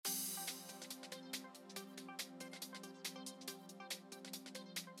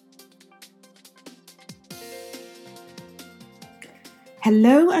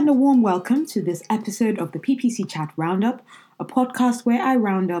Hello and a warm welcome to this episode of the PPC Chat Roundup, a podcast where I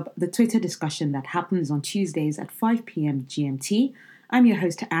round up the Twitter discussion that happens on Tuesdays at 5 p.m. GMT. I'm your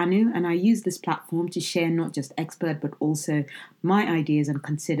host Anu, and I use this platform to share not just expert but also my ideas and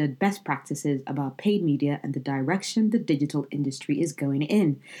considered best practices about paid media and the direction the digital industry is going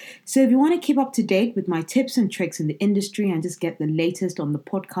in. So if you want to keep up to date with my tips and tricks in the industry and just get the latest on the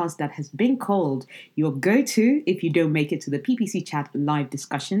podcast that has been called your go-to if you don't make it to the PPC Chat live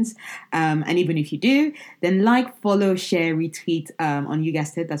discussions, and even if you do, then like, follow, share, retweet on, you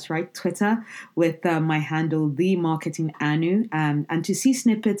guessed it, that's right, Twitter with my handle, The Marketing Anu, and to see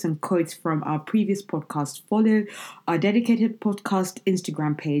snippets and quotes from our previous podcast, follow our dedicated podcast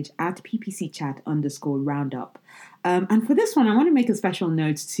Instagram page at ppcchat_roundup. And for this one, I want to make a special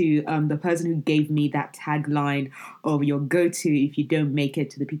note to the person who gave me that tagline of your go-to if you don't make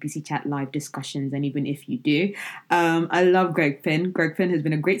it to the PPC Chat live discussions, and even if you do. I love Greg Finn. Greg Finn has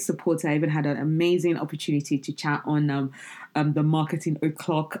been a great supporter. I even had an amazing opportunity to chat on the Marketing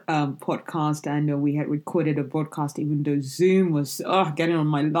O'Clock podcast, and we had recorded a broadcast even though Zoom was getting on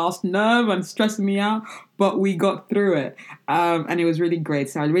my last nerve and stressing me out, but we got through it, and it was really great.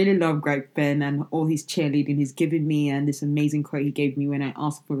 So I really love Greg Finn and all his cheerleading he's given me, and this amazing quote he gave me when I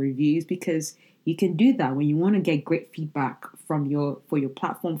asked for reviews, because you can do that when you want to get great feedback for your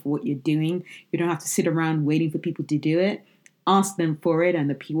platform, for what you're doing. You don't have to sit around waiting for people to do it. Ask them for it, and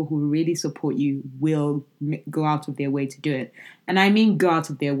the people who really support you will go out of their way to do it. And I mean go out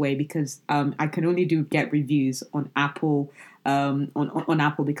of their way because I can only get reviews on Apple, on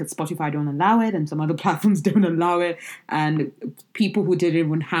Apple, because Spotify don't allow it and some other platforms don't allow it. And people who didn't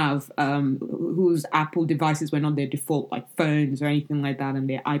even have, whose Apple devices were not their default, like phones or anything like that, and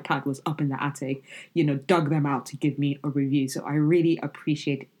their iPad was up in the attic, dug them out to give me a review. So I really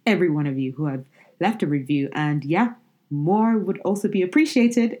appreciate every one of you who have left a review. And yeah, more would also be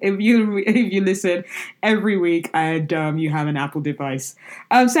appreciated if you listen every week and you have an Apple device.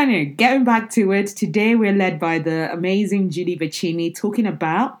 So anyway, getting back to it, today we're led by the amazing Julie Vicini talking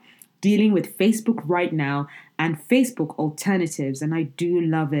about dealing with Facebook right now and Facebook alternatives. And I do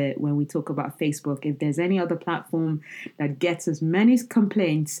love it when we talk about Facebook. If there's any other platform that gets as many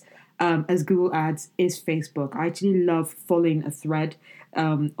complaints as Google Ads, is Facebook. I actually love following a thread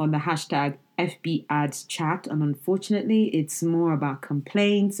on the hashtag FB Ads Chat, and unfortunately, it's more about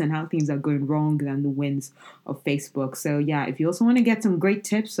complaints and how things are going wrong than the wins of Facebook. So yeah, if you also want to get some great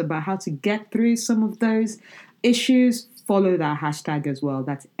tips about how to get through some of those issues, follow that hashtag as well.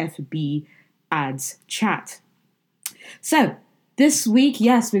 That's FB Ads Chat. So this week,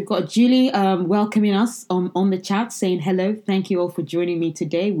 yes, we've got Julie welcoming us on the chat, saying hello. Thank you all for joining me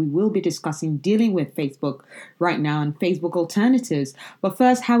today. We will be discussing dealing with Facebook right now and Facebook alternatives. But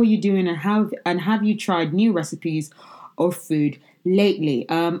first, how are you doing, and have you tried new recipes or food lately?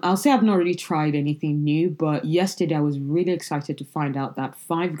 I'll say I've not really tried anything new, but yesterday I was really excited to find out that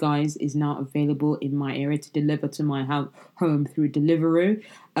Five Guys is now available in my area to deliver to my home through Deliveroo.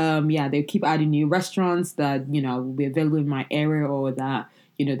 They keep adding new restaurants that will be available in my area, or that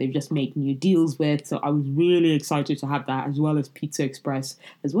they've just made new deals with. So I was really excited to have that, as well as Pizza Express,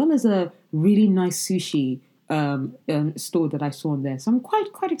 as well as a really nice sushi store that I saw in there. So I'm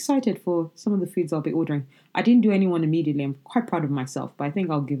quite excited for some of the foods I'll be ordering. I didn't do anyone immediately. I'm quite proud of myself, but I think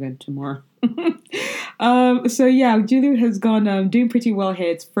I'll give it tomorrow. So yeah, Julie has gone doing pretty well here.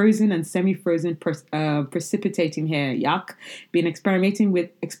 It's frozen and semi-frozen, precipitating here. Yuck. Been experimenting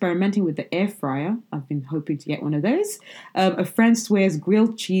with the air fryer. I've been hoping to get one of those. A friend swears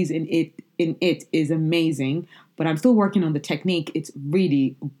grilled cheese in it is amazing, but I'm still working on the technique. It's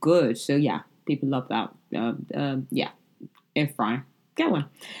really good. So yeah, people love that. Air fryer. Get one.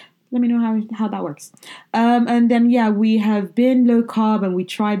 Let me know how that works. And then we have been low carb, and we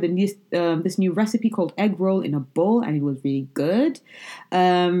tried this new recipe called egg roll in a bowl, and it was really good.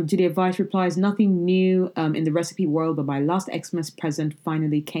 Julia Vice replies, nothing new in the recipe world, but my last Xmas present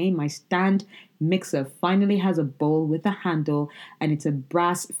finally came. My stand mixer finally has a bowl with a handle, and it's a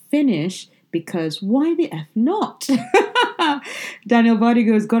brass finish, because why the F not? Daniel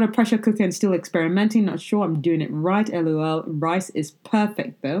Vardigo's got a pressure cooker and still experimenting. Not sure I'm doing it right. LOL. Rice is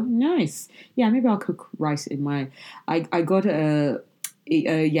perfect though. Nice. Yeah, maybe I'll cook rice in my. I got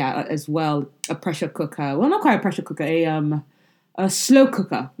as well, a pressure cooker. Well, not quite a pressure cooker. A slow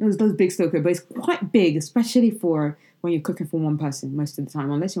cooker. Those big slow cooker, but it's quite big, especially for when you're cooking for one person most of the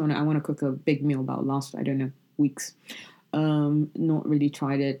time. Unless I want to cook a big meal that'll last, I don't know, weeks. Not really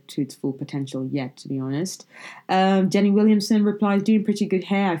tried it to its full potential yet, to be honest. Jenny Williamson replies, doing pretty good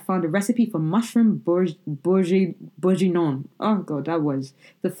here. I found a recipe for mushroom bourguignon. Oh god, that was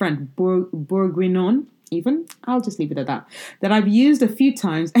the French bourguignon. even, I'll just leave it at that, that I've used a few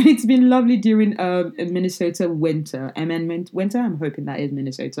times, and it's been lovely during Minnesota winter. Winter? I'm hoping that is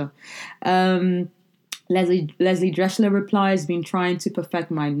Minnesota. Leslie Dreschler replies, been trying to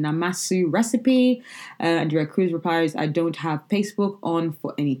perfect my namasu recipe. Andrea Cruz replies, I don't have Facebook on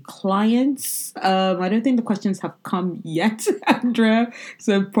for any clients. I don't think the questions have come yet, Andrea,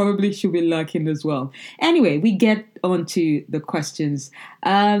 so probably she'll be lurking as well. Anyway, we get on to the questions.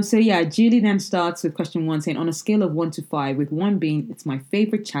 Julie then starts with question 1 saying, on a scale of 1 to 5, with 1 being it's my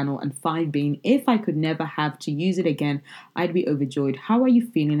favorite channel and 5 being if I could never have to use it again, I'd be overjoyed. How are you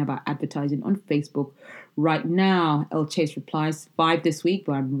feeling about advertising on Facebook right now? El Chase replies, 5 this week,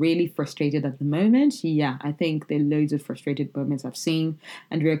 but I'm really frustrated at the moment. Yeah, I think there are loads of frustrated moments I've seen.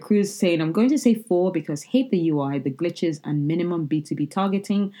 Andrea Cruz saying, I'm going to say 4 because hate the UI, the glitches, and minimum B2B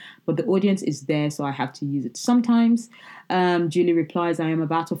targeting, but the audience is there, so I have to use it sometimes. Julie replies, I am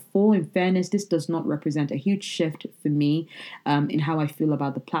about a 4. In fairness, this does not represent a huge shift for me in how I feel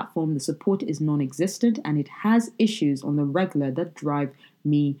about the platform. The support is non-existent, and it has issues on the regular that drive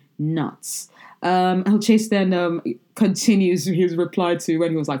me nuts. El Chase then continues his reply to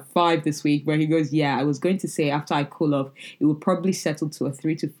when he was like 5 this week, where he goes, yeah, I was going to say after I cool off, it will probably settle to a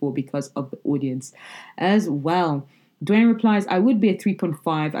 3 to 4 because of the audience as well. Dwayne replies, I would be a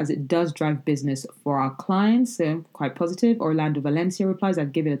 3.5 as it does drive business for our clients, so quite positive. Orlando Valencia replies,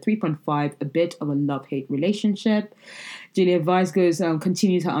 I'd give it a 3.5, a bit of a love-hate relationship. Julia Weiss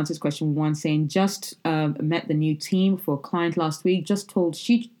continues her answers question 1, saying, just met the new team for a client last week,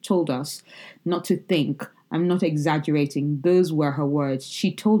 she told us not to think. I'm not exaggerating. Those were her words.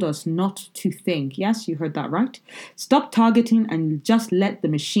 She told us not to think. Yes, you heard that right. Stop targeting and just let the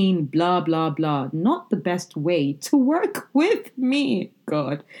machine blah, blah, blah. Not the best way to work with me.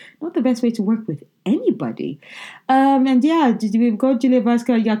 God, not the best way to work with anybody. We've got Julia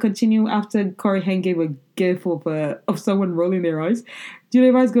Vasca, continue after Corey Hen gave a gif of someone rolling their eyes.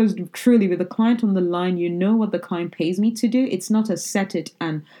 Julia Vasca goes, truly, with the client on the line, you know what the client pays me to do. It's not a set it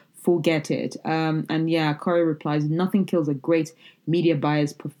and forget it. Corey replies, nothing kills a great media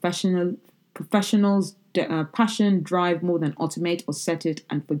buyer's professionals passion, drive more than automate or set it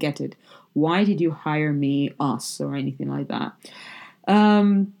and forget it. Why did you hire me, us, or anything like that?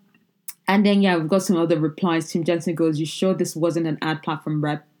 We've got some other replies. Tim Jensen goes, you sure this wasn't an ad platform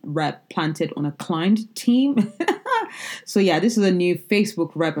rep planted on a client team? So this is a new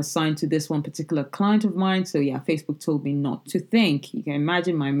Facebook rep assigned to this one particular client of mine. So Facebook told me not to think. You can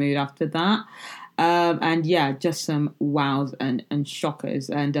imagine my mood after that. Just some wows and shockers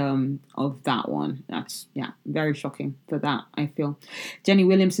and of that one. That's very shocking for that, I feel. Jenny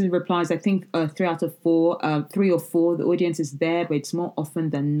Williamson replies, I think 3 out of 4, 3 or 4, the audience is there, but it's more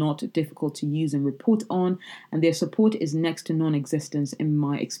often than not difficult to use and report on, and their support is next to non-existence in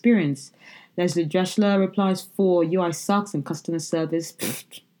my experience. Leslie Dreschler replies, 4, UI sucks and customer service,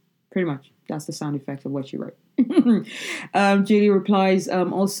 pretty much. That's the sound effect of what she wrote. Julie replies,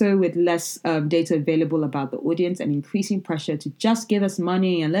 also with less data available about the audience and increasing pressure to just give us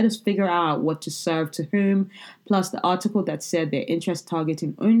money and let us figure out what to serve to whom. Plus, the article that said their interest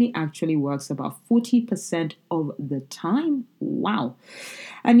targeting only actually works about 40% of the time. Wow.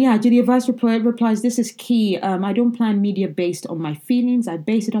 And Julia Weiss replies, this is key. I don't plan media based on my feelings. I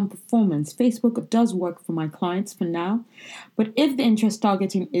base it on performance. Facebook does work for my clients for now. But if the interest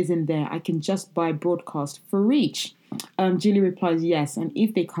targeting isn't there, I can just buy broadcast for reach. Julie replies, yes. And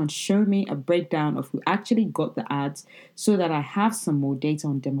if they can't show me a breakdown of who actually got the ads so that I have some more data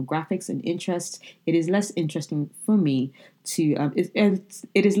on demographics and interests, it is less interesting for me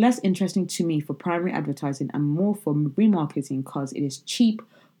it is less interesting to me for primary advertising and more for remarketing because it is cheap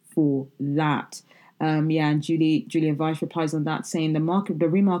for that. And Julia Weiss replies on that saying the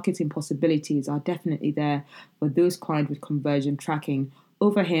remarketing possibilities are definitely there for those clients with conversion tracking.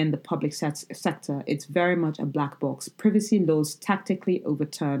 Over here in the public sector, it's very much a black box. Privacy laws tactically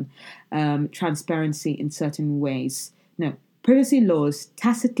overturn transparency in certain ways. No, privacy laws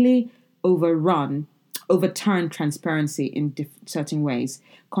tacitly overturn transparency in certain ways.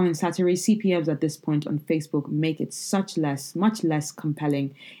 Compensatory CPMs at this point on Facebook make it much less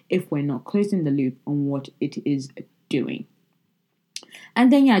compelling if we're not closing the loop on what it is doing.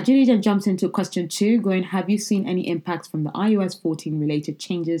 And then, Julie then jumps into question 2, going, have you seen any impacts from the iOS 14 related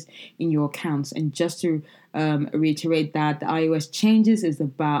changes in your accounts? And just to reiterate that the iOS changes is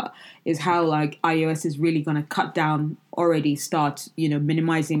how iOS is really going to cut down, start,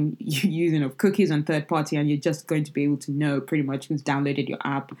 minimizing using of cookies on third party, and you're just going to be able to know pretty much who's downloaded your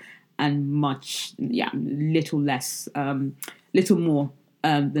app and little more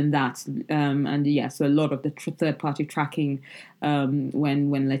than that. And yeah, so a lot of the third-party tracking,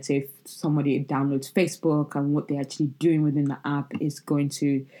 when let's say if somebody downloads Facebook and what they're actually doing within the app is going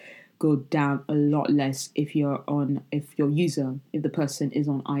to go down a lot less if the person is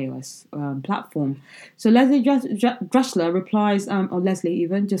on iOS platform. So Leslie Dressler replies, or Leslie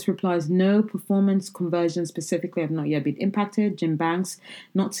even just replies, no, performance conversions specifically have not yet been impacted. Jim Banks,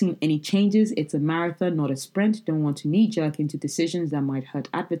 not seen any changes. It's a marathon, not a sprint. Don't want to knee jerk into decisions that might hurt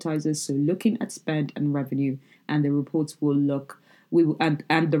advertisers. So looking at spend and revenue, and the reports will look.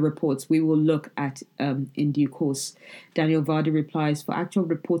 And the reports we will look at in due course. Daniel Vardy replies, for actual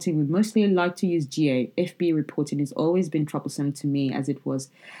reporting, we mostly like to use GA. FB reporting has always been troublesome to me as it was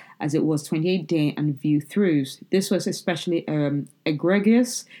 28-day and view throughs. This was especially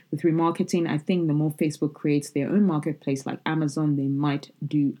egregious with remarketing. I think the more Facebook creates their own marketplace like Amazon, they might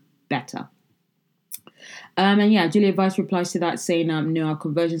do better. And yeah, Julia Weiss replies to that saying, no, our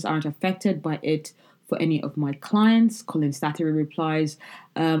conversions aren't affected by it for any of my clients. Colin Slattery replies,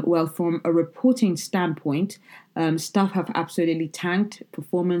 well, from a reporting standpoint, stuff have absolutely tanked.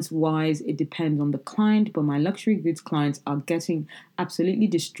 Performance-wise, it depends on the client, but my luxury goods clients are getting absolutely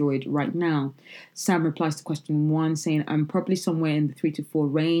destroyed right now. Sam replies to question 1, saying, I'm probably somewhere in the 3 to 4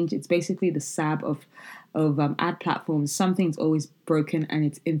 range. It's basically the SAB of ad platforms. Something's always broken and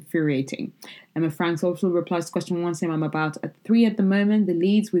it's infuriating. Emma Franks also replies to question 1, saying, I'm about at 3 at the moment. The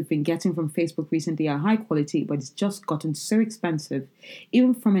leads we've been getting from Facebook recently are high quality, but it's just gotten so expensive,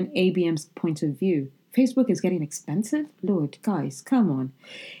 even from an ABM's point of view. Facebook is getting expensive? Lord, guys, come on.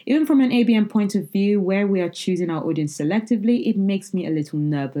 Even from an ABM point of view, where we are choosing our audience selectively, it makes me a little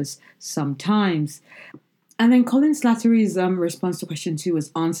nervous sometimes. And then Colin Slattery's response to question 2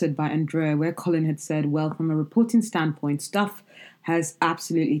 was answered by Andrea, where Colin had said, well, from a reporting standpoint, stuff has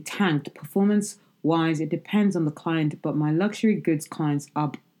absolutely tanked. Performance-wise, it depends on the client, but my luxury goods clients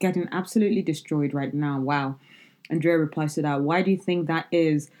are getting absolutely destroyed right now. Wow. Andrea replies to that, why do you think that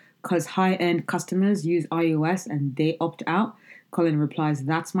is? Because high-end customers use iOS and they opt out? Colin replies,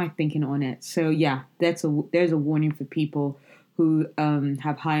 that's my thinking on it. So yeah, there's a warning for people who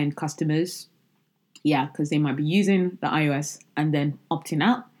have high-end customers. Yeah, because they might be using the iOS and then opting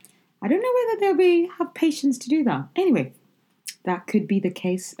out. I don't know whether they'll have patience to do that. Anyway, that could be the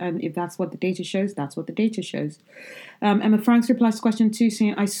case. And if that's what the data shows, that's what the data shows. Emma Franks replies to question 2,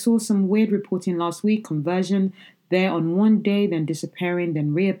 saying, I saw some weird reporting last week. Conversion there on one day, then disappearing,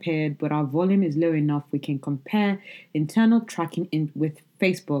 then reappeared. But our volume is low enough we can compare internal tracking with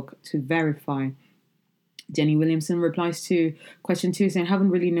Facebook to verify. Jenny Williamson replies to question 2, saying, haven't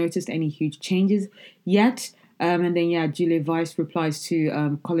really noticed any huge changes yet. And then, yeah, Julia Weiss replies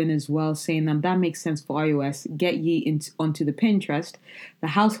to Colin as well, saying that makes sense for iOS. Get ye onto the Pinterest. The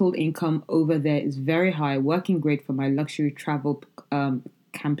household income over there is very high, working great for my luxury travel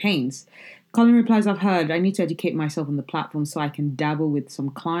campaigns. Colin replies, I've heard. I need to educate myself on the platform so I can dabble with some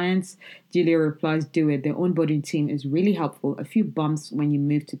clients. Julia replies, do it. Their onboarding team is really helpful. A few bumps when you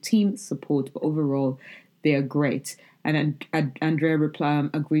move to team support, but overall, they are great. And Andrea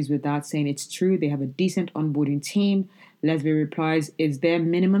agrees with that, saying it's true. They have a decent onboarding team. Leslie replies, is there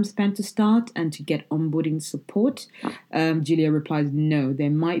minimum spend to start and to get onboarding support? Julia replies, no.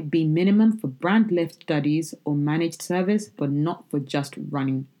 There might be minimum for brand lift studies or managed service, but not for just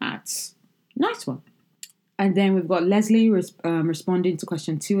running ads. Nice one. And then we've got Leslie responding to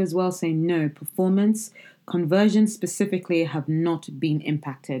question 2 as well, saying no, performance, conversions specifically have not been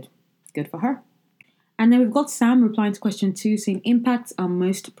impacted. Good for her. And then we've got Sam replying to question 2, saying impacts are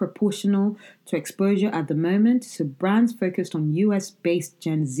most proportional to exposure at the moment. So brands focused on US-based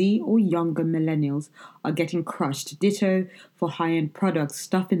Gen Z or younger millennials are getting crushed. Ditto for high-end products.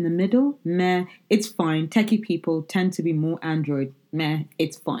 Stuff in the middle, meh, it's fine. Techie people tend to be more Android. Meh,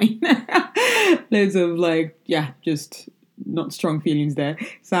 it's fine. Loads of just not strong feelings there.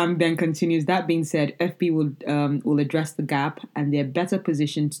 Sam then continues, that being said, FB will address the gap and they're better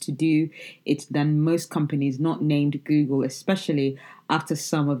positioned to do it than most companies not named Google, especially after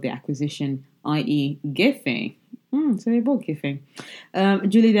some of the acquisition, i.e. Giphy. So they're both Giphy.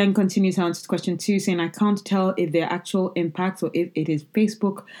 Julie then continues to answer question 2, saying, I can't tell if they're actual impacts or if it is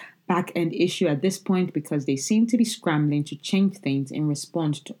Facebook back-end issue at this point because they seem to be scrambling to change things in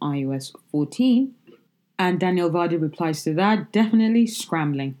response to iOS 14. And Daniel Vardy replies to that, definitely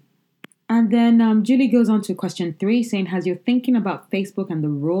scrambling. And then Julie goes on to question 3, saying, has your thinking about Facebook and the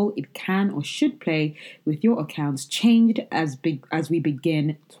role it can or should play with your accounts changed as we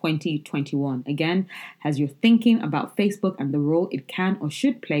begin 2021? Again, has your thinking about Facebook and the role it can or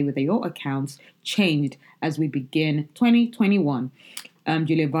should play with your accounts changed as we begin 2021?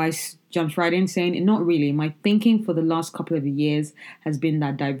 Julia Weiss jumps right in saying, not really. My thinking for the last couple of years has been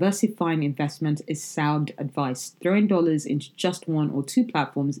that diversifying investment is sound advice. Throwing dollars into just one or two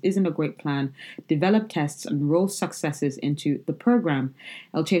platforms isn't a great plan. Develop tests and roll successes into the program.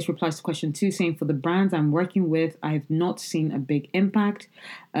 El Chase replies to question 2 saying, for the brands I'm working with, I have not seen a big impact.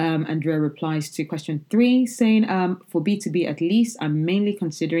 Andrea replies to question 3 saying, for B2B at least, I'm mainly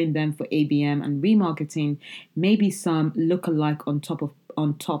considering them for ABM and remarketing, maybe some look-alike on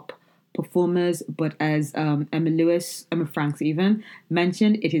top performers, but as Emma Franks even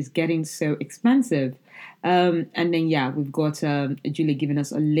mentioned, it is getting so expensive. And then, we've got Julie giving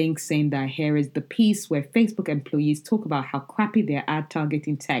us a link saying that here is the piece where Facebook employees talk about how crappy their ad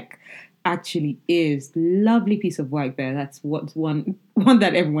targeting tech actually is. Lovely piece of work there. That's what's one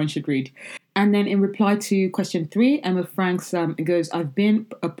that everyone should read. And then in reply to question 3, Emma Franks goes, I've been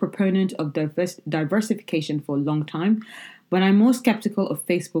a proponent of diversification for a long time, but I'm more skeptical of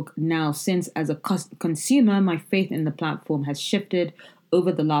Facebook now since as a consumer, my faith in the platform has shifted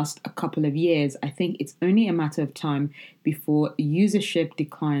over the last couple of years. I think it's only a matter of time before usership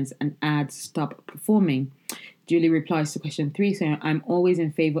declines and ads stop performing. Julie replies to question 3 saying, I'm always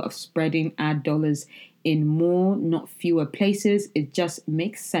in favor of spreading ad dollars in more, not fewer places. It just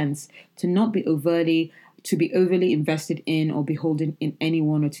makes sense to not be overly invested in or beholden in any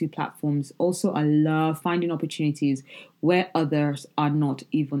one or two platforms. Also, I love finding opportunities where others are not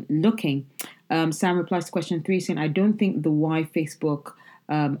even looking. Sam replies to question 3 saying, I don't think the why Facebook,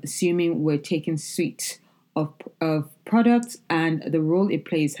 assuming we're taking suite of products and the role it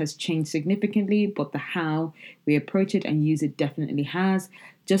plays has changed significantly, but the how we approach it and use it definitely has.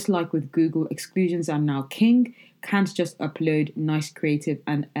 Just like with Google, exclusions are now king. Can't just upload nice creative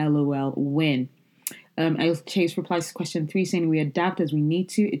and LOL win. Chase replies to question 3 saying, we adapt as we need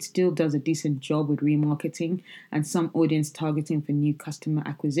to. It still does a decent job with remarketing and some audience targeting for new customer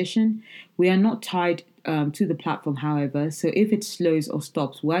acquisition. We are not tied to the platform, however, so if it slows or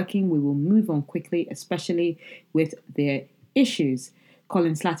stops working, we will move on quickly, especially with their issues.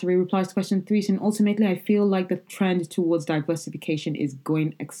 Colin Slattery replies to question 3 saying, ultimately, I feel like the trend towards diversification is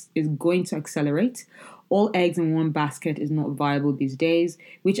going to accelerate. All eggs in one basket is not viable these days,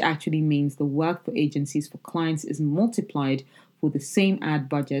 which actually means the work for agencies for clients is multiplied for the same ad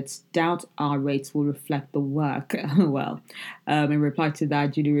budgets. Doubt our rates will reflect the work. In reply to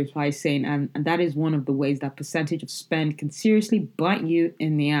that, Judy replies saying, and that is one of the ways that percentage of spend can seriously bite you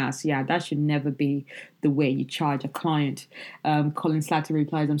in the ass. Yeah, that should never be the way you charge a client. Colin Slatter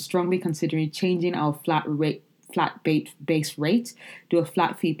replies, I'm strongly considering changing our base rate, do a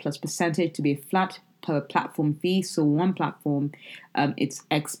flat fee plus percentage to be a flat per platform fee. So one platform, it's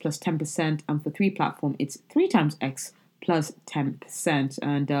X plus 10%, and for 3 platform, it's 3 times X plus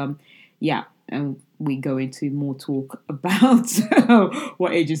 10%. And we go into more talk about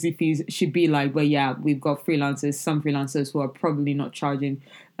what agency fees should be like. But we've got some freelancers who are probably not charging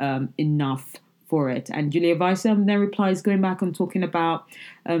enough for it. And Julia Weiss then replies, going back and talking about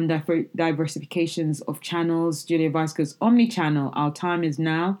diversifications of channels. Julia Weiss goes, omni-channel, our time is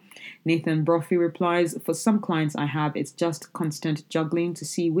now. Nathan Brophy replies, for some clients I have, it's just constant juggling to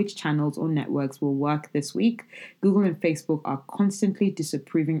see which channels or networks will work this week. Google and Facebook are constantly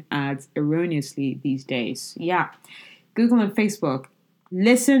disapproving ads erroneously these days. Yeah, Google and Facebook,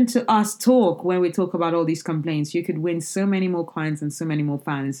 listen to us talk when we talk about all these complaints. You could win so many more clients and so many more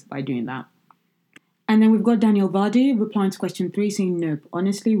fans by doing that. And then we've got Daniel Vardy replying to question 3 saying, nope,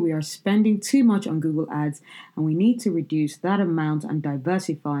 honestly, we are spending too much on Google ads and we need to reduce that amount and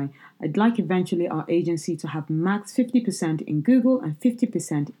diversify. I'd like eventually our agency to have max 50% in Google and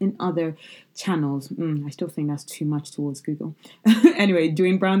 50% in other channels. I still think that's too much towards Google. Anyway,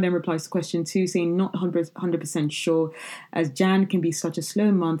 Dwayne Brown then replies to question 2 saying, not 100% sure as Jan can be such a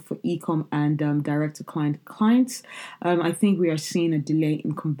slow month for e-com and direct-to-client clients. I think we are seeing a delay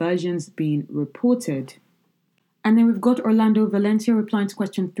in conversions being reported. And then we've got Orlando Valencia replying to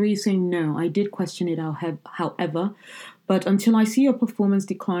question 3 saying, no, I did question it, however, but until I see your performance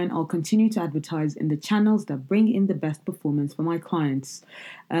decline, I'll continue to advertise in the channels that bring in the best performance for my clients.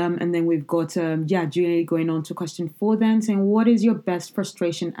 And then we've got, Julie going on to question 4 then, saying, what is your best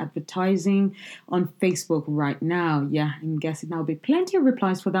frustration advertising on Facebook right now? Yeah, I'm guessing there'll be plenty of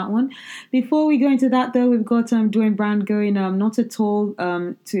replies for that one. Before we go into that, though, we've got Dwayne Brand going, not at all,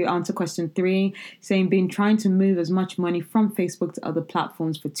 to answer question 3, saying, been trying to move as much money from Facebook to other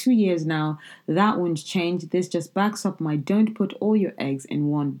platforms for 2 years now. That won't change. This just backs up my don't put all your eggs in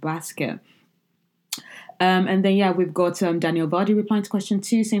one basket. And then, yeah, we've got Daniel Vardy replying to question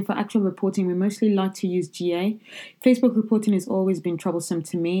 2, saying for actual reporting, we mostly like to use GA. Facebook reporting has always been troublesome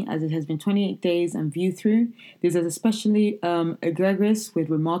to me as it has been 28 days and view through. This is especially egregious with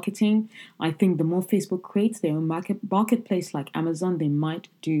remarketing. I think the more Facebook creates their own marketplace like Amazon, they might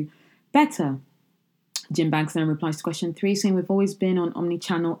do better. Jim Banks then replies to question 3, saying we've always been on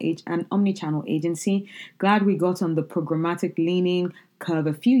an omni-channel agency. Glad we got on the programmatic leaning curve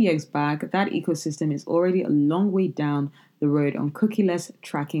a few years back. That ecosystem is already a long way down the road on cookieless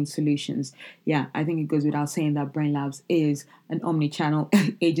tracking solutions. Yeah, I think it goes without saying that Brain Labs is an omni-channel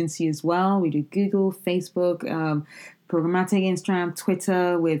agency as well. We do Google, Facebook, programmatic Instagram,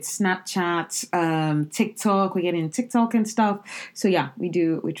 Twitter, with Snapchat, TikTok. We're getting TikTok and stuff. So yeah,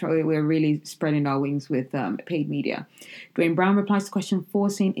 we're really spreading our wings with paid media. Dwayne Brown replies to question 4,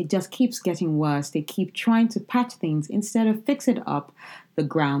 saying it just keeps getting worse. They keep trying to patch things instead of fix it up the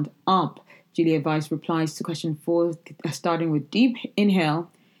ground up. Julia Weiss replies to question 4, starting with deep inhale.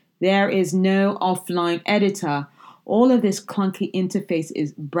 There is no offline editor. All of this clunky interface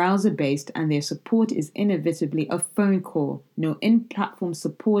is browser-based and their support is inevitably a phone call. No in-platform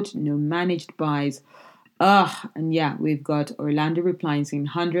support, no managed buys. Ugh, and yeah, we've got Orlando replying saying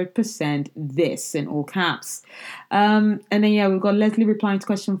 100% this in all caps. And then yeah, we've got Leslie replying to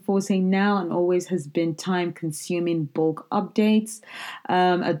question 4 saying now and always has been time consuming bulk updates.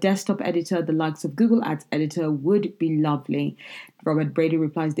 A desktop editor, the likes of Google Ads Editor would be lovely. Robert Brady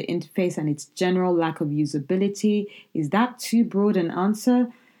replies the interface and its general lack of usability. Is that too broad an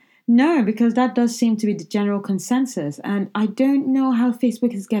answer? No, because that does seem to be the general consensus. And I don't know how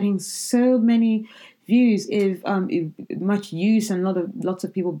Facebook is getting so many views if much use and lots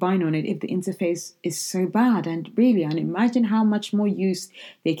of people buying on it if the interface is so bad. And really, and imagine how much more use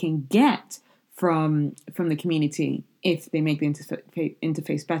they can get from the community if they make the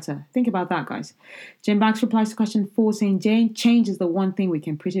interface better. Think about that, guys. Jane Banks replies to question 4 saying, Jane, change is the one thing we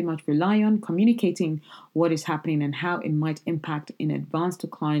can pretty much rely on. Communicating what is happening and how it might impact in advance to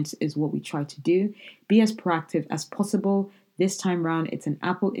clients is what we try to do. Be as proactive as possible. This time round, it's an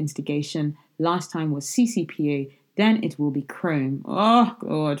Apple instigation. Last time was CCPA. Then it will be Chrome. Oh,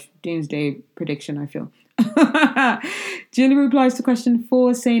 God. Doomsday prediction, I feel. Julie replies to question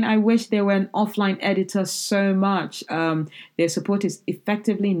 4 saying, I wish there were an offline editor so much. Their support is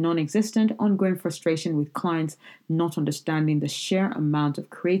effectively non-existent. Ongoing frustration with clients not understanding the sheer amount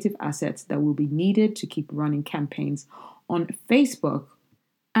of creative assets that will be needed to keep running campaigns on Facebook.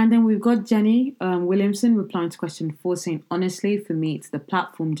 And then we've got Jenny Williamson replying to question 4 saying, honestly, for me, it's the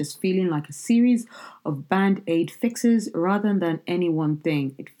platform just feeling like a series of band-aid fixes rather than any one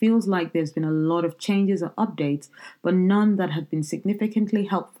thing. It feels like there's been a lot of changes or updates, but none that have been significantly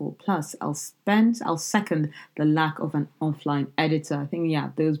helpful. Plus, I'll second the lack of an offline editor. I think,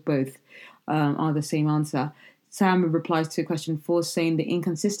 yeah, those both are the same answer. Sam replies to question 4 saying the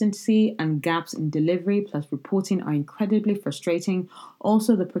inconsistency and gaps in delivery plus reporting are incredibly frustrating.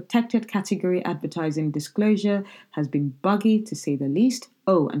 Also, the protected category advertising disclosure has been buggy to say the least.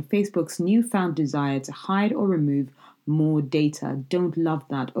 Oh, and Facebook's newfound desire to hide or remove more data. Don't love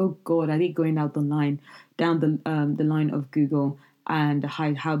that. Oh God, I think going down the line of Google and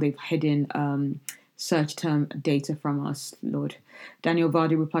how they've hidden search term data from us, Lord. Daniel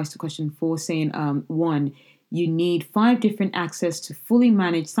Vardy replies to question 4 saying 1. You need 5 different access to fully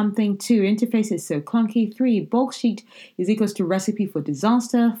manage something. 2, interface is so clunky. 3, bulk sheet is equals to recipe for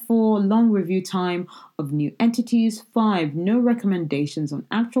disaster. 4, long review time of new entities. 5, no recommendations on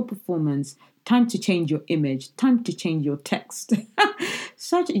actual performance. Time to change your image. Time to change your text.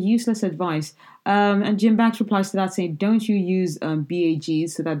 Such useless advice. And Jim Banks replies to that saying, don't you use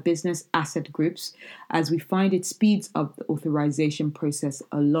BAGs, so that business asset groups, as we find it speeds up the authorization process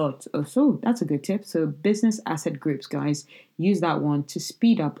a lot. Oh, so that's a good tip. So business asset groups, guys, use that one to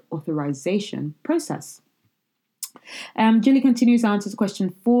speed up authorization process. Julie continues to answer question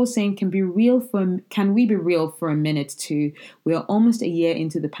 4 saying, can we be real for a minute too? We are almost a year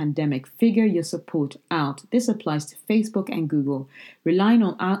into the pandemic. Figure your support out. This applies to Facebook and Google. Relying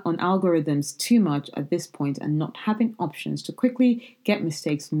on algorithms too much at this point and not having options to quickly get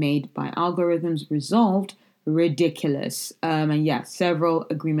mistakes made by algorithms resolved. Ridiculous. And yeah, several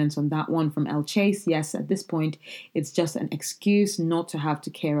agreements on that one from El Chase. Yes, at this point, it's just an excuse not to have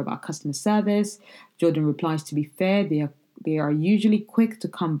to care about customer service. Jordan replies, to be fair, they are usually quick to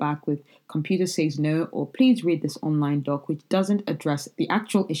come back with computer says no, or please read this online doc, which doesn't address the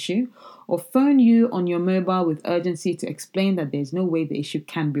actual issue, or phone you on your mobile with urgency to explain that there's no way the issue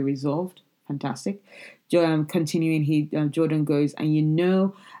can be resolved. Fantastic. Continuing, Jordan goes, and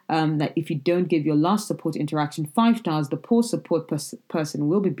that if you don't give your last support interaction 5 stars, the poor support person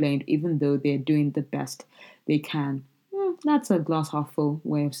will be blamed, even though they're doing the best they can. That's a glass half full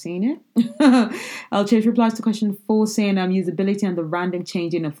way of seeing it. I'll change replies to question 4, saying usability and the random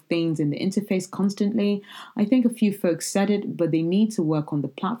changing of things in the interface constantly. I think a few folks said it, but they need to work on the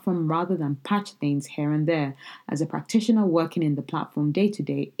platform rather than patch things here and there. As a practitioner working in the platform day to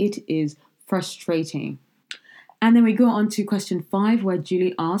day, it is frustrating. And then we go on to question 5, where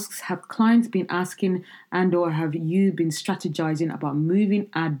Julie asks, have clients been asking and/or have you been strategizing about moving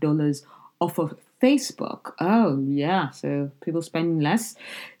ad dollars off of Facebook? Oh, yeah, so people spending less.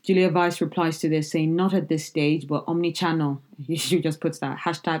 Julia Weiss replies to this saying, not at this stage, but omnichannel. She just puts that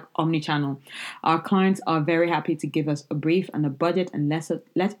hashtag omnichannel. Our clients are very happy to give us a brief and a budget and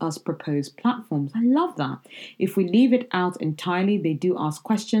let us propose platforms. I love that. If we leave it out entirely, they do ask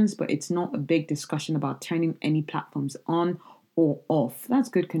questions, but it's not a big discussion about turning any platforms on or off. That's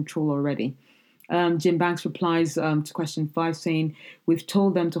good control already. Jim Banks replies to question 5 saying, we've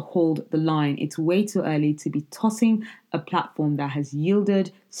told them to hold the line. It's way too early to be tossing a platform that has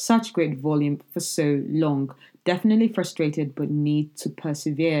yielded such great volume for so long. Definitely frustrated, but need to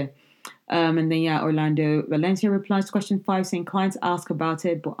persevere. And then, Orlando Valencia replies to question 5 saying, clients ask about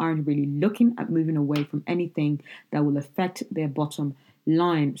it, but aren't really looking at moving away from anything that will affect their bottom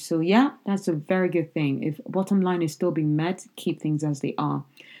line. So, that's a very good thing. If bottom line is still being met, keep things as they are.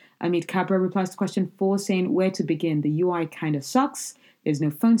 Amit Cabra replies to question 4 saying, where to begin? The UI kind of sucks. There's no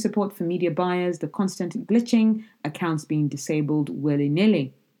phone support for media buyers, the constant glitching, accounts being disabled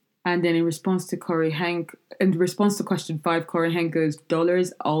willy-nilly. And then in response to question 5, Corey Hank goes,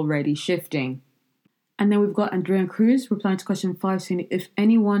 dollars already shifting. And then we've got Andrea Cruz replying to question 5 saying, if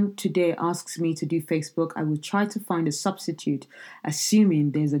anyone today asks me to do Facebook, I will try to find a substitute, assuming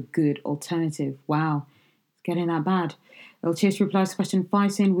there's a good alternative. Wow, it's getting that bad. El Chase replies to question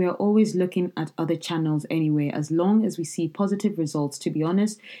 5 saying, we are always looking at other channels anyway. As long as we see positive results, to be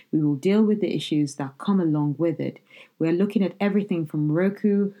honest, we will deal with the issues that come along with it. We are looking at everything from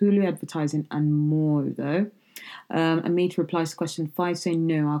Roku, Hulu advertising, and more though. Amit replies to question 5 saying,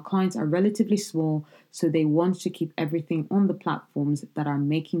 no, our clients are relatively small, so they want to keep everything on the platforms that are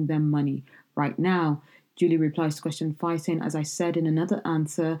making them money right now. Julie replies to question 5 saying, as I said in another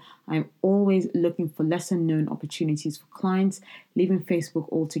answer, I'm always looking for lesser known opportunities for clients. Leaving Facebook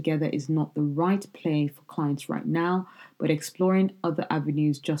altogether is not the right play for clients right now, but exploring other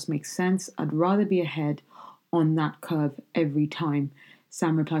avenues just makes sense. I'd rather be ahead on that curve every time.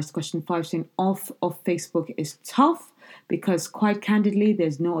 Sam replies to question 5 saying, off of Facebook is tough because quite candidly,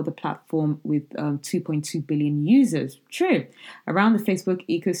 there's no other platform with 2.2 billion users. True. Around the Facebook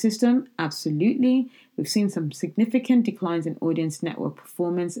ecosystem, absolutely. We've seen some significant declines in audience network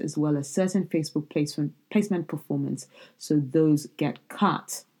performance as well as certain Facebook placement performance. So those get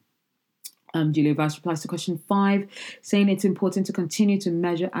cut. Julia Weiss replies to question 5, saying it's important to continue to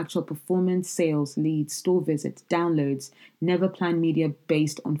measure actual performance, sales, leads, store visits, downloads. Never plan media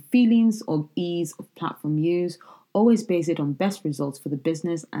based on feelings or ease of platform use. Always base it on best results for the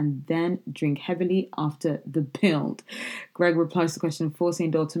business and then drink heavily after the build. Greg replies to question 4,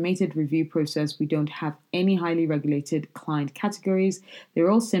 saying the automated review process, we don't have any highly regulated client categories. They're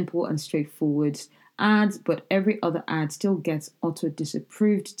all simple and straightforward ads, but every other ad still gets auto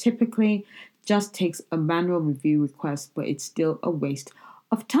disapproved typically. Just takes a manual review request, but it's still a waste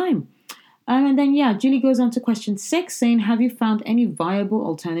of time. And then, Julie goes on to question 6, saying, have you found any viable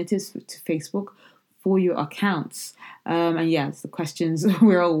alternatives to Facebook for your accounts? It's the questions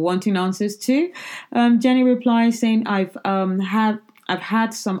we're all wanting answers to. Jenny replies saying, I've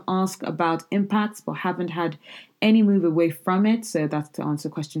had some ask about impacts, but haven't had any move away from it. So that's to answer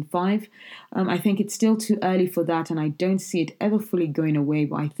question 5. I think it's still too early for that, and I don't see it ever fully going away.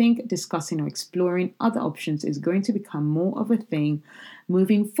 But I think discussing or exploring other options is going to become more of a thing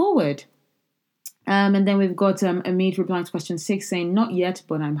moving forward. And then we've got Amit replying to question 6 saying, not yet,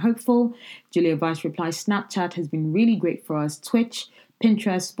 but I'm hopeful. Julia Weiss replies, Snapchat has been really great for us. Twitch,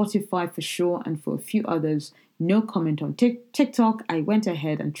 Pinterest, Spotify for sure, and for a few others. No comment on TikTok. I went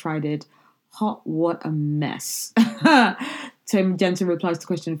ahead and tried it. What a mess. Tim Jensen replies to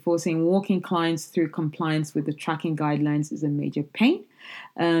question 4 saying, walking clients through compliance with the tracking guidelines is a major pain.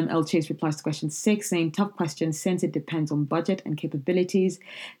 El Chase replies to question 6 saying, tough question since it depends on budget and capabilities.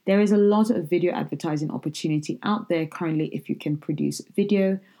 There is a lot of video advertising opportunity out there currently if you can produce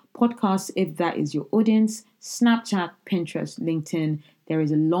video, podcasts if that is your audience, Snapchat, Pinterest, LinkedIn. There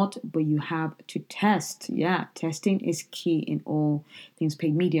is a lot, but you have to test. Yeah, testing is key in all things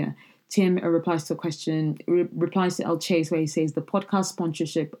paid media. Tim replies to a question, replies to El Chase, where he says the podcast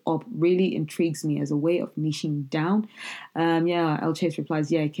sponsorship op really intrigues me as a way of niching down. Yeah, El Chase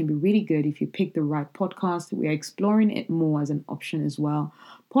replies, yeah, it can be really good if you pick the right podcast. We are exploring it more as an option as well.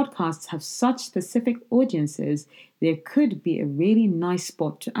 Podcasts have such specific audiences, there could be a really nice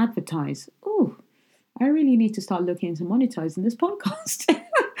spot to advertise. Ooh, I really need to start looking into monetizing this podcast.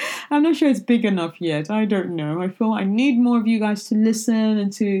 I'm not sure it's big enough yet. I don't know. I feel I need more of you guys to listen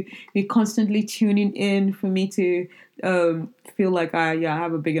and to be constantly tuning in for me to feel like I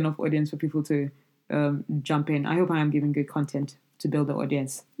have a big enough audience for people to jump in. I hope I am giving good content to build the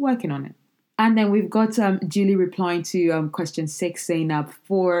audience. Working on it. And then we've got Julie replying to question 6, saying that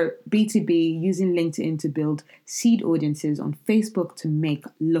for B2B, using LinkedIn to build seed audiences on Facebook to make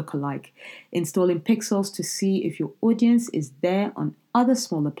lookalike, installing pixels to see if your audience is there on other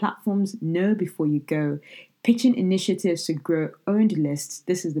smaller platforms. Know before you go. Pitching initiatives to grow owned lists.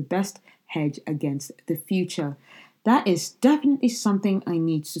 This is the best hedge against the future. That is definitely something I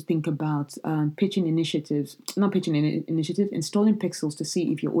need to think about. Pitching initiatives, not pitching initiatives, installing pixels to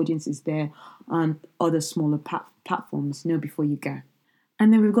see if your audience is there on other smaller platforms. Know before you go.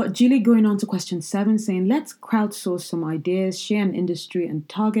 And then we've got Julie going on to question 7, saying, let's crowdsource some ideas, share an industry and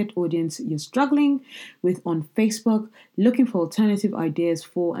target audience you're struggling with on Facebook, looking for alternative ideas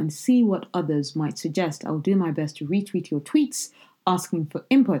for, and see what others might suggest. I'll do my best to retweet your tweets asking for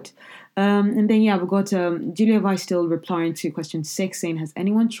input. And then, we've got Julia Vice still replying to question 6, saying, has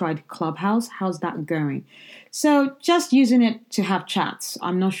anyone tried Clubhouse? How's that going? So just using it to have chats.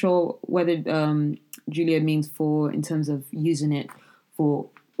 I'm not sure whether Julia means in terms of using it for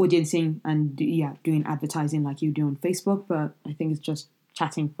audiencing and doing advertising like you do on Facebook, but I think it's just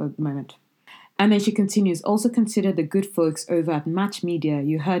chatting for the moment. And then she continues, also consider the good folks over at Match Media.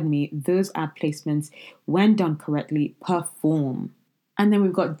 You heard me. Those ad placements, when done correctly, perform. And then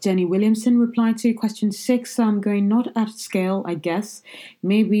we've got Jenny Williamson replying to question 6, going not at scale, I guess.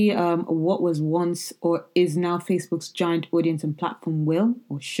 Maybe what was once or is now Facebook's giant audience and platform will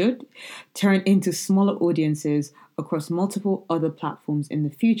or should turn into smaller audiences across multiple other platforms in the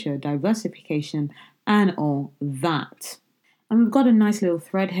future, diversification and all that. And we've got a nice little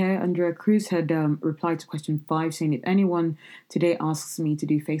thread here. Andrea Cruz had replied to question 5, saying, if anyone today asks me to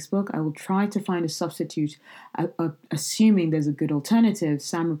do Facebook, I will try to find a substitute, assuming there's a good alternative.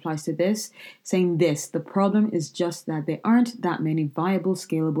 Sam replies to this, saying the problem is just that there aren't that many viable,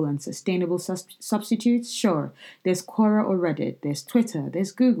 scalable, and sustainable substitutes. Sure, there's Quora or Reddit, there's Twitter,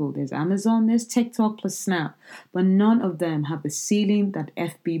 there's Google, there's Amazon, there's TikTok plus Snap, but none of them have the ceiling that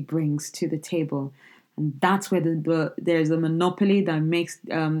FB brings to the table. And that's where there's a monopoly that makes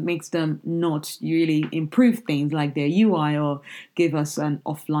them not really improve things like their UI or give us an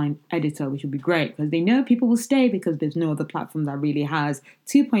offline editor, which would be great because they know people will stay because there's no other platform that really has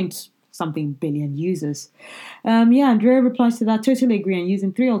 2-point-something billion users. Andrea replies to that, totally agree, and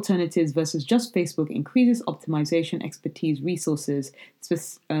using 3 alternatives versus just Facebook increases optimization, expertise, resources,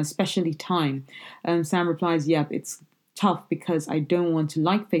 especially time. Sam replies, yep, it's tough because I don't want to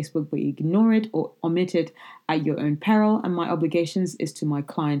like Facebook but ignore it or omit it at your own peril, and my obligations is to my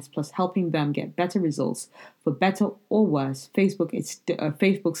clients plus helping them get better results. For better or worse,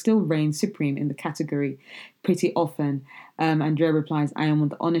 Facebook still reigns supreme in the category pretty often. Andrea replies, I am on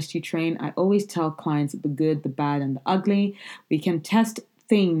the honesty train. I always tell clients the good, the bad, and the ugly. We can test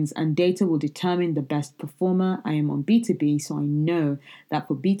things and data will determine the best performer. I am on B2B, so I know that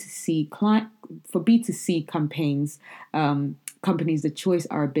for B2C campaigns, companies, the choice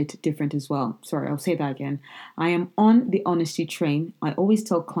are a bit different as well. Sorry, I'll say that again. I am on the honesty train. I always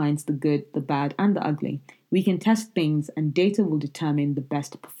tell clients the good, the bad, and the ugly. We can test things and data will determine the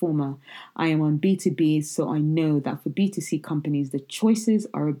best performer. I am on B2B, so I know that for B2C companies, the choices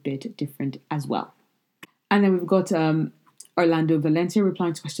are a bit different as well. And then we've got Orlando Valencia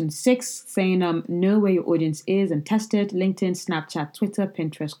replying to question 6, saying, know where your audience is and test it. LinkedIn, Snapchat, Twitter,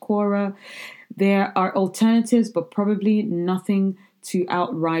 Pinterest, Quora. There are alternatives, but probably nothing to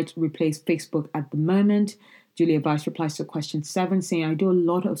outright replace Facebook at the moment. Julia Vice replies to question 7, saying, I do a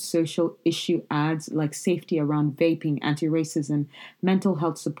lot of social issue ads like safety around vaping, anti-racism, mental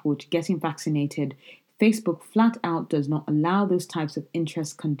health support, getting vaccinated. Facebook flat out does not allow those types of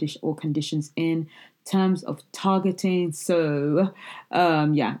interest conditions in. terms of targeting. So,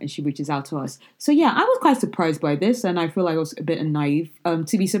 and she reaches out to us. So, yeah, I was quite surprised by this, and I feel like I was a bit naive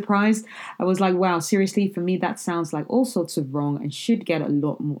to be surprised. I was like, wow, seriously, for me, that sounds like all sorts of wrong and should get a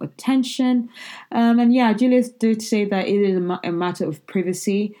lot more attention. And yeah, Julius did say that it is a matter of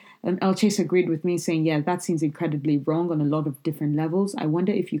privacy. El Chase agreed with me, saying, yeah, that seems incredibly wrong on a lot of different levels. I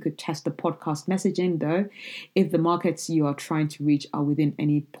wonder if you could test the podcast messaging, though, if the markets you are trying to reach are within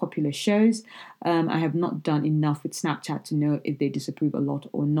any popular shows. I have not done enough with Snapchat to know if they disapprove a lot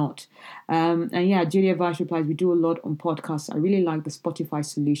or not. And yeah, Julia Vice replies, we do a lot on podcasts. I really like the Spotify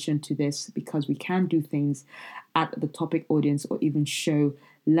solution to this because we can do things at the topic audience or even show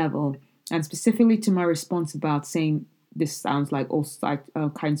level. And specifically to my response about saying this sounds like all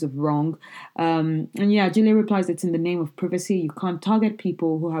kinds of wrong. And yeah, Julia replies, it's in the name of privacy. You can't target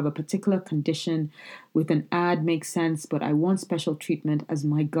people who have a particular condition with an ad, makes sense, but I want special treatment as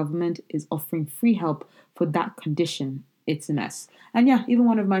my government is offering free help for that condition. It's a mess. And yeah, even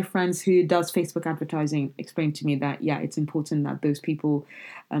one of my friends who does Facebook advertising explained to me that, yeah, it's important that those people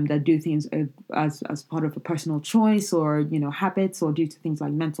that do things as part of a personal choice or, habits or due to things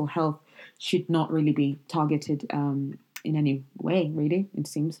like mental health should not really be targeted in any way, really, it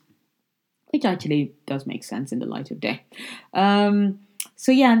seems. Which actually does make sense in the light of day.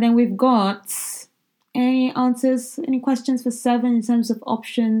 So yeah, and then we've got any answers, any questions for 7 in terms of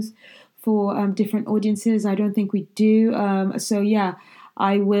options for different audiences? I don't think we do. So yeah,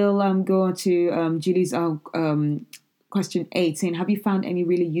 I will go on to Julie's question 8, saying, have you found any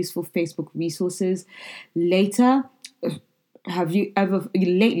really useful Facebook resources later? Have you ever,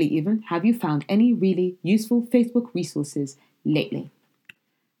 lately even, have you found any really useful Facebook resources lately?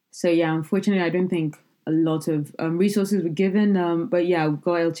 So yeah, unfortunately, I don't think a lot of resources were given. But yeah, we've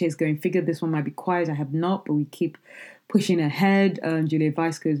got El Chase going, figure this one might be quiet. I have not, but we keep pushing ahead. Julia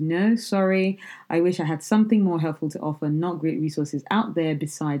Vice goes, no, sorry. I wish I had something more helpful to offer. Not great resources out there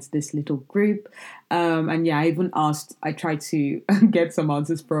besides this little group. And yeah, I tried to get some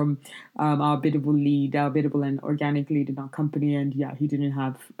answers from our biddable and organic lead in our company. And yeah, he didn't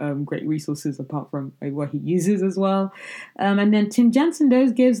have great resources apart from what he uses as well. And then Tim Jensen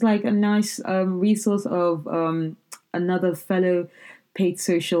gives like a nice resource of another fellow paid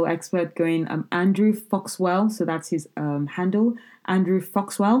social expert going, Andrew Foxwell, so that's his handle, Andrew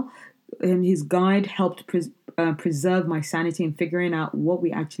Foxwell. His guide helped preserve my sanity in figuring out what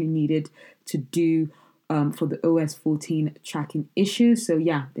we actually needed to do for the OS 14 tracking issue. So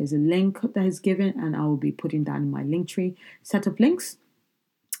yeah, there's a link that is given, and I will be putting that in my Linktree set of links.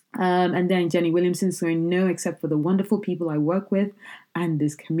 And then Jenny Williamson's going, no, except for the wonderful people I work with and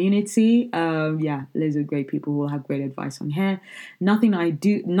this community. Yeah, loads of great people who will have great advice on here. Nothing I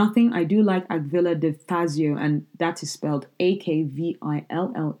do like Akvile de Fazio, and that is spelled Akville.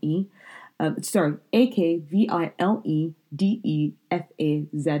 Akvile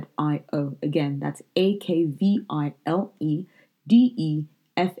Again, that's Akvile.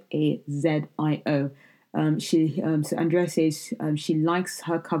 So Andrea says she likes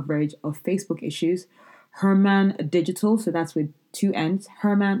her coverage of Facebook issues. Herman Digital, so that's with 2 N's.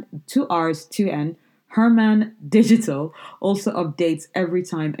 Herman, 2 R's, 2 N. Herman Digital also updates every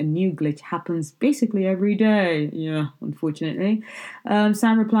time a new glitch happens, basically every day. Yeah, unfortunately.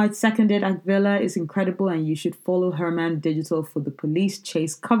 Sam replied, seconded, Akvile is incredible and you should follow Herman Digital for the police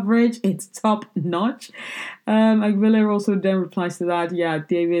chase coverage. It's top notch. Akvile also then replies to that, yeah,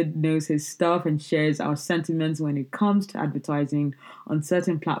 David knows his stuff and shares our sentiments when it comes to advertising on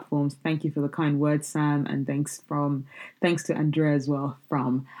certain platforms. Thank you for the kind words, Sam, and thanks to Andrea as well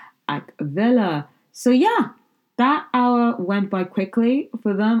from Akvile. So yeah, that hour went by quickly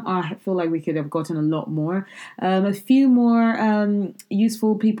for them. I feel like we could have gotten a lot more. A few more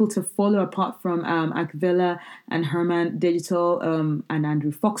useful people to follow apart from Akvile and Herman Digital and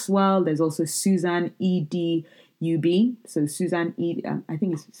Andrew Foxwell. There's also Susan EDUB. So Susan I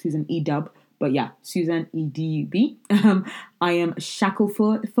think it's Susan EDUB. But yeah, Susan EDUB. I am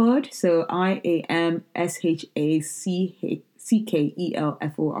Shackelford. So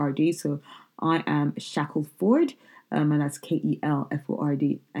IAMSHACKELFORD. So I am Shackelford, and that's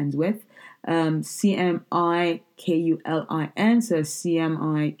KELFORD ends with. CMIKULIN, so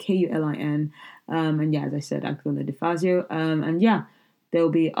CMIKULIN. And yeah, as I said, Akvile de Fazio. And yeah, there will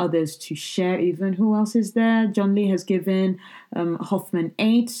be others to share even. Who else is there? John Lee has given Hoffman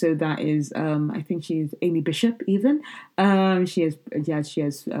 8, so that is, I think she's Amy Bishop even. She has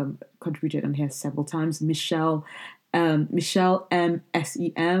contributed on here several times. Michelle MSEM.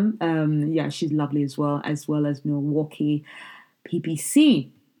 Yeah, she's lovely as well as Milwaukee PPC.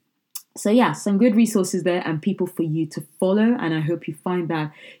 So yeah, some good resources there and people for you to follow, and I hope you find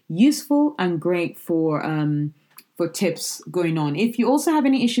that useful and great for tips going on. If you also have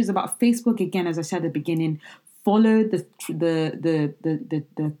any issues about Facebook, again, as I said at the beginning, follow the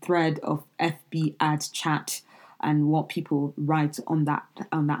thread of FB Ads Chat and what people write on that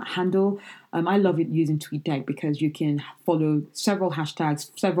handle. I love it using TweetDeck because you can follow several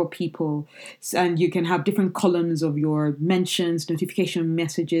hashtags, several people, and you can have different columns of your mentions, notification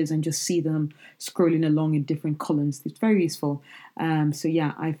messages, and just see them scrolling along in different columns. It's very useful. So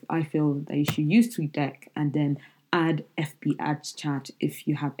yeah, I feel that you should use TweetDeck and then add FB Ads Chat if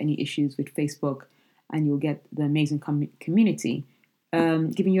you have any issues with Facebook, and you'll get the amazing community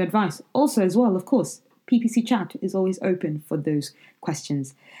giving you advice. Also, as well, of course, PPC chat is always open for those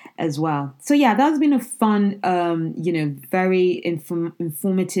questions as well. So yeah, that's been a fun, very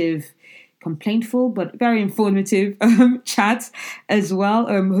informative, complaintful, but very informative chat as well.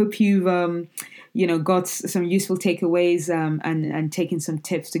 Hope you've got some useful takeaways and taken some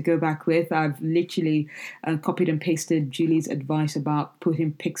tips to go back with. I've literally copied and pasted Julie's advice about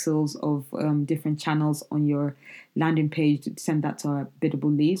putting pixels of different channels on your landing page to send that to our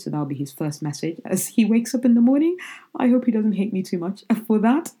biddable lead. So that'll be his first message as he wakes up in the morning. I hope he doesn't hate me too much for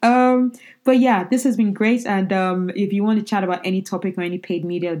that. But yeah, this has been great. And if you want to chat about any topic or any paid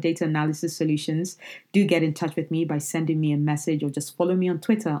media or data analysis solutions, do get in touch with me by sending me a message or just follow me on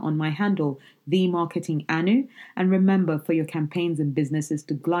Twitter on my handle, TheMarketingAnu. And remember, for your campaigns and businesses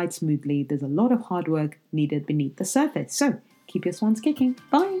to glide smoothly, there's a lot of hard work needed beneath the surface. So keep your swans kicking.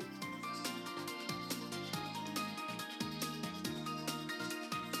 Bye.